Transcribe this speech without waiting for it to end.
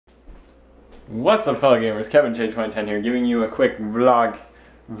What's up, fellow gamers? Kevin J2010 here, giving you a quick vlog.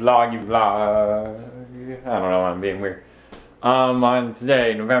 I don't know, I'm being weird. On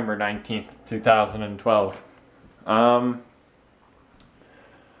today, November 19th, 2012. Why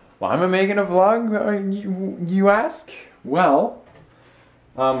am I making a vlog, you ask? Well,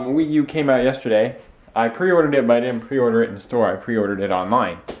 Wii U came out yesterday. I pre-ordered it, but I didn't pre-order it in the store. I pre-ordered it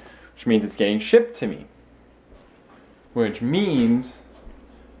online, which means it's getting shipped to me. Which means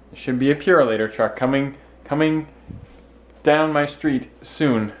there should be a Purolator truck coming down my street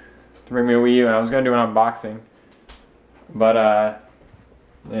soon to bring me a Wii U, and I was gonna do an unboxing, but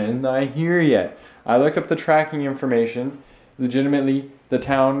and not here yet. I looked up the tracking information. Legitimately, the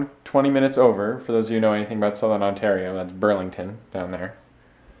town 20 minutes over. For those of you who know anything about Southern Ontario, that's Burlington down there.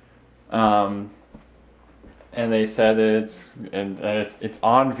 And they said that it's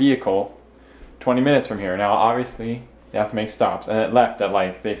on vehicle 20 minutes from here. Now, obviously, they have to make stops, and it left at,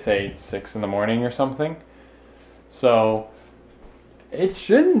 like, they say 6 in the morning or something. So it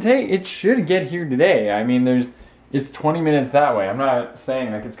should get here today. I mean, it's 20 minutes that way. I'm not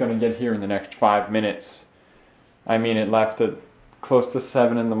saying like it's going to get here in the next 5 minutes. I mean, it left at close to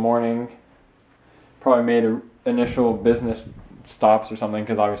 7 in the morning. Probably made initial business stops or something,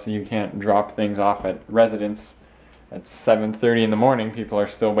 because obviously you can't drop things off at residence at 7:30 in the morning. People are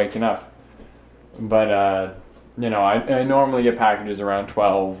still waking up. But you know, I normally get packages around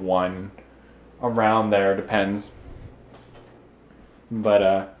 12, 1, around there, depends.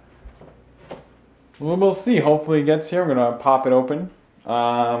 But we'll see. Hopefully it gets here. I'm gonna pop it open.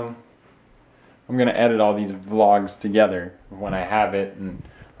 I'm gonna edit all these vlogs together when I have it and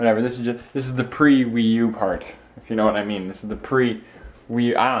whatever. This is the pre-Wii U part, if you know what I mean. This is the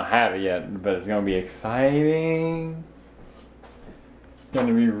pre-Wii. I don't have it yet, but it's gonna be exciting. It's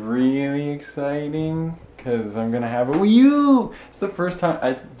gonna be really exciting because I'm gonna have a Wii U. It's the first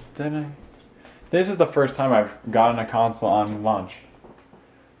time This is the first time I've gotten a console on launch.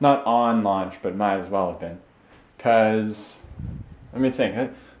 Not on launch, but might as well have been. Cause let me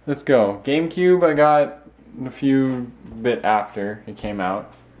think. Let's go. GameCube I got a few bit after it came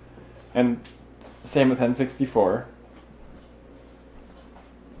out, and same with N64.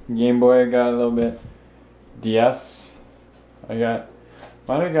 Game Boy I got a little bit. DS I got.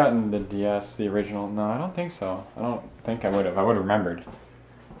 Might have gotten the DS, the original. No, I don't think so. I don't think I would have. I would have remembered.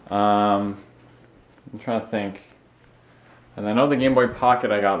 I'm trying to think. And I know the Game Boy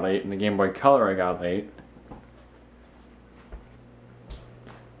Pocket I got late, and the Game Boy Color I got late.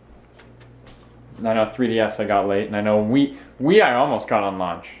 And I know 3DS I got late, and I know Wii I almost got on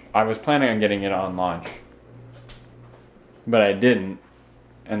launch. I was planning on getting it on launch, but I didn't.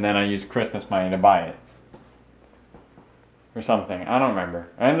 And then I used Christmas money to buy it. Or something. I don't remember.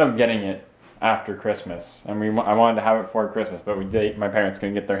 I ended up getting it after Christmas, and I wanted to have it for Christmas, but my parents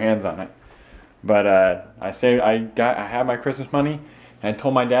couldn't get their hands on it. But I had my Christmas money, and I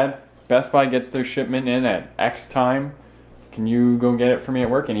told my dad, Best Buy gets their shipment in at X time. Can you go get it for me at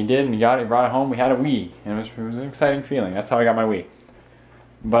work? And he did, and he got it, brought it home. We had a Wii, and it was an exciting feeling. That's how I got my Wii.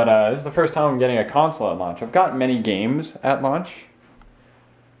 But this is the first time I'm getting a console at launch. I've gotten many games at launch.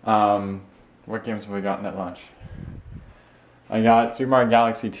 What games have we gotten at launch? I got Super Mario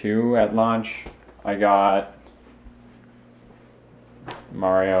Galaxy 2 at launch. I got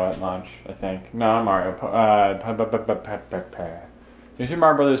Mario at launch, I think. No, not Mario. Super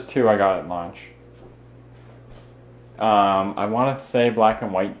Mario Brothers 2 I got at launch. I want to say Black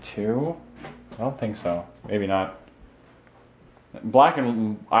and White 2. I don't think so. Maybe not.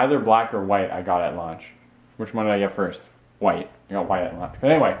 Either Black or White I got at launch. Which one did I get first? White. I got White at launch.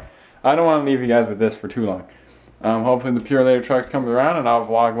 But anyway, I don't want to leave you guys with this for too long. Hopefully the Purolator trucks comes around, and I'll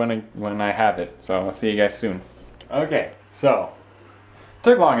vlog when I have it. So I'll see you guys soon. Okay, so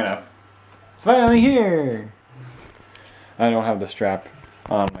took long enough. It's finally here. I don't have the strap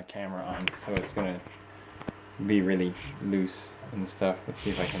on my camera on, so it's gonna be really loose and stuff. Let's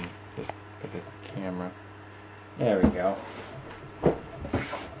see if I can just put this camera. There we go.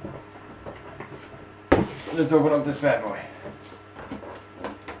 Let's open up this bad boy.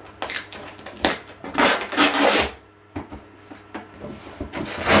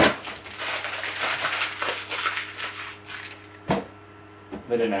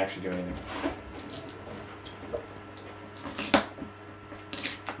 They didn't actually do anything.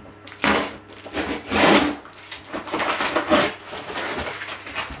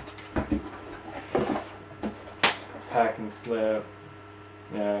 Pack and slip.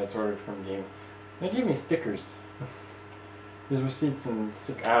 Yeah, it's ordered from Game. They gave me stickers. There's receipts and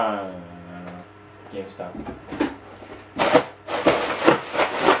stickers. I don't know. GameStop.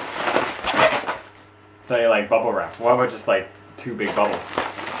 So you like bubble wrap. What about just like 2 big bubbles?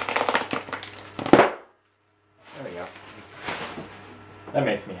 That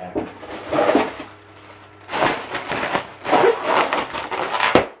makes me happy.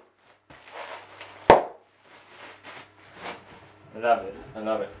 I love it. I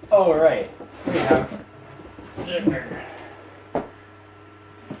love it. All right. We have.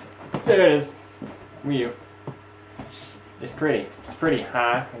 There it is. Wii U. It's pretty. It's pretty,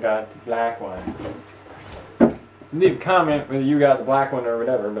 huh? I got the black one. So leave a comment whether you got the black one or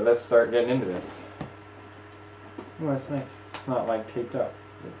whatever, but let's start getting into this. Oh, that's nice. It's not like taped up.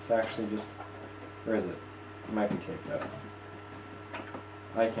 It's actually just, where is it? It might be taped up.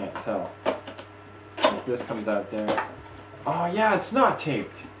 I can't tell. If this comes out there. Oh yeah, it's not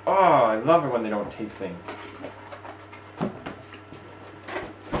taped. Oh, I love it when they don't tape things.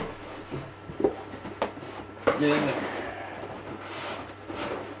 Get in there.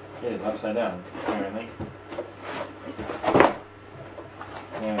 It is upside down, apparently.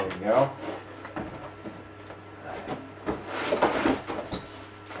 There we go.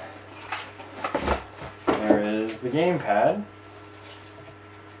 There is the gamepad.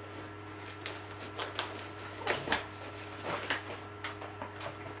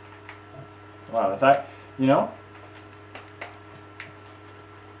 Wow, this you know,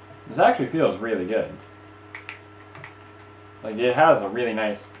 this actually feels really good. Like, it has a really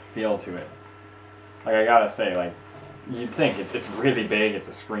nice feel to it. Like, I gotta say, like, you'd think it's really big, it's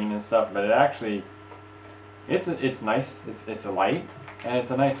a screen and stuff, but it actually, it's nice, it's a light, and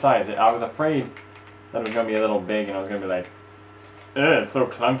it's a nice size. I was afraid that it was gonna be a little big, and I was gonna be like, ugh, it's so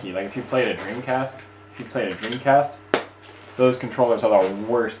clunky. Like, if you played a Dreamcast, those controllers are the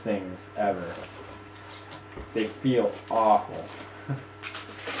worst things ever. They feel awful.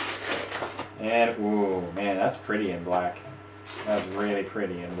 And, ooh, man, that's pretty in black. That's really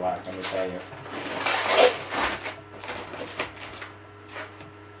pretty in black, let me tell you.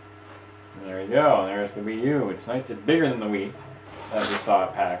 There you go, there's the Wii U. It's nice, it's bigger than the Wii, as we saw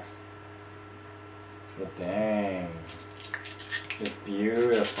at PAX. But dang, it's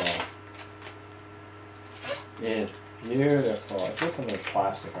beautiful. It's beautiful. I took some of the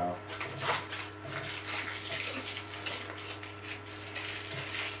plastic off.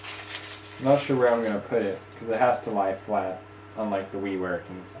 I'm not sure where I'm going to put it, because it has to lie flat, unlike the Wii where it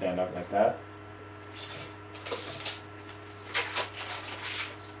can stand up like that.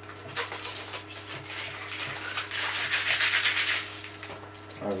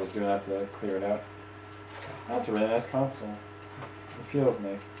 I was just doing that to clear it out. That's a really nice console. It feels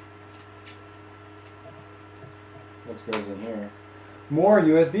nice. What goes in here? More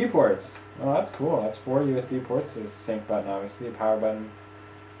USB ports. Oh, that's cool. That's 4 USB ports. There's a sync button, obviously, a power button,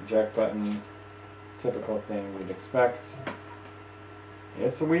 eject button, typical thing we'd expect.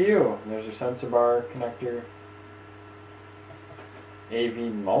 It's a Wii U. There's your sensor bar connector.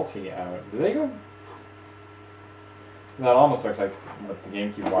 AV multi out. Do they go? That almost looks like what the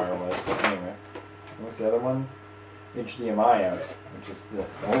GameCube wire was, but anyway. What's the other one? HDMI out, which is the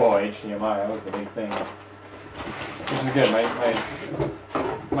HDMI. That was the big thing. Which is good.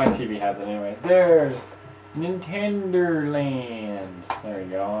 My TV has it anyway. There's Nintendo Land. There you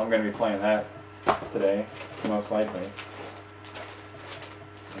go. I'm gonna be playing that today, most likely.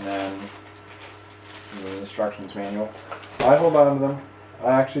 And then the instructions manual. I hold on to them.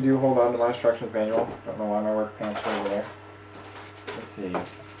 I actually do hold on to my instructions manual. Don't know why my work pants are over there. Let's see.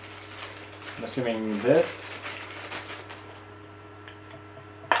 I'm assuming this.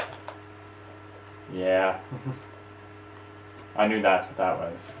 Yeah. I knew that's what that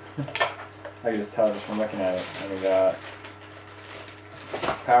was. I could just tell just from looking at it. And we got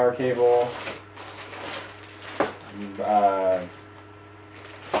power cable.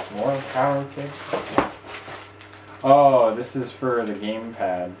 More power cable. Oh, this is for the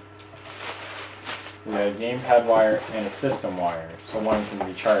gamepad. We got a gamepad wire and a system wire. So one can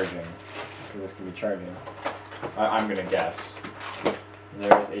be charging. Because this can be charging. I'm going to guess.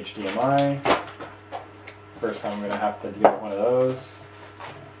 There's HDMI. First time I'm going to have to deal with one of those.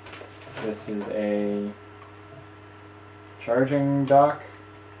 This is a charging dock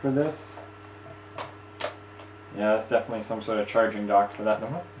for this. Yeah, that's definitely some sort of charging dock for that.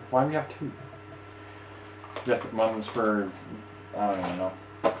 Why do we have two? I guess one's for, I don't even know.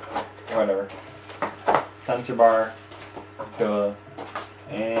 Whatever. Sensor bar. Duh.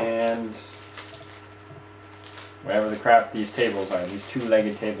 And whatever the crap these tables are. These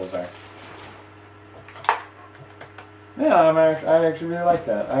two-legged tables are. Yeah, I actually really like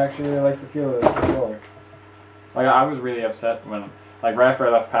that. I actually really like the feel of this controller. Like, I was really upset when, like, right after I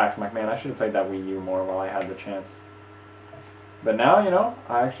left PAX, I'm like, man, I should have played that Wii U more while I had the chance. But now, you know,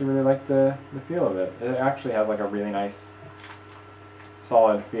 I actually really like the feel of it. It actually has, like, a really nice,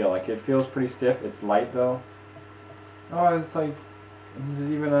 solid feel. Like, it feels pretty stiff. It's light, though. Oh, it's like,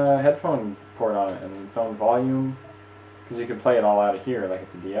 There's even a headphone port on it and its own volume, because you can play it all out of here like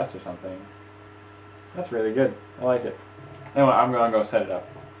it's a DS or something. That's really good. I like it. Anyway, I'm gonna go set it up.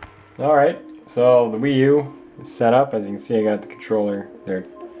 Alright, so the Wii U is set up. As you can see, I got the controller there.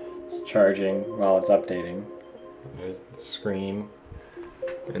 It's charging while it's updating. There's the screen.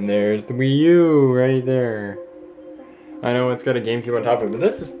 And there's the Wii U right there. I know it's got a GameCube on top of it, but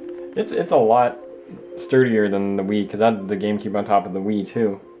this is, it's a lot sturdier than the Wii, because I had the GameCube on top of the Wii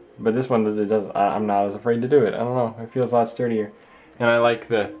too. But this one, I'm not as afraid to do it. I don't know, it feels a lot sturdier. And I like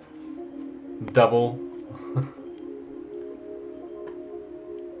the double.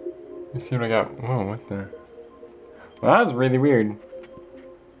 Let's see what I got. Whoa, what the? Well, that was really weird.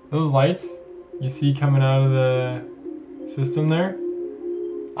 Those lights you see coming out of the system there,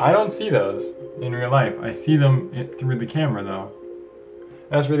 I don't see those in real life. I see them through the camera though.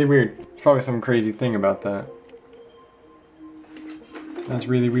 That's really weird. There's probably some crazy thing about that. That's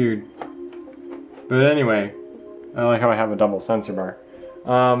really weird. But anyway, I like how I have a double sensor bar.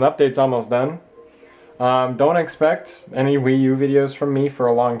 The update's almost done. Don't expect any Wii U videos from me for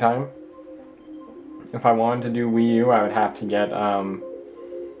a long time. If I wanted to do Wii U, I would have to get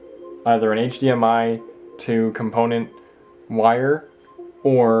either an HDMI to component wire,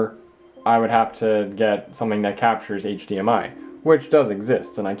 or I would have to get something that captures HDMI, which does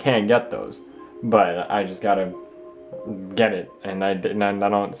exist, and I can get those, but I just gotta get it, and I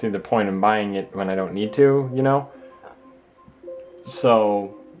don't see the point in buying it when I don't need to, you know?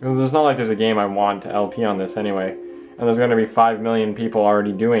 So, because there's not like there's a game I want to LP on this anyway, and there's gonna be 5 million people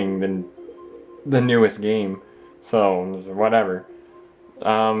already doing the newest game, so whatever.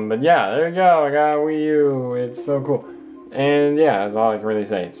 But yeah, there you go, I got Wii U, it's so cool. And yeah, that's all I can really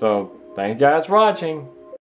say. So, thank you guys for watching.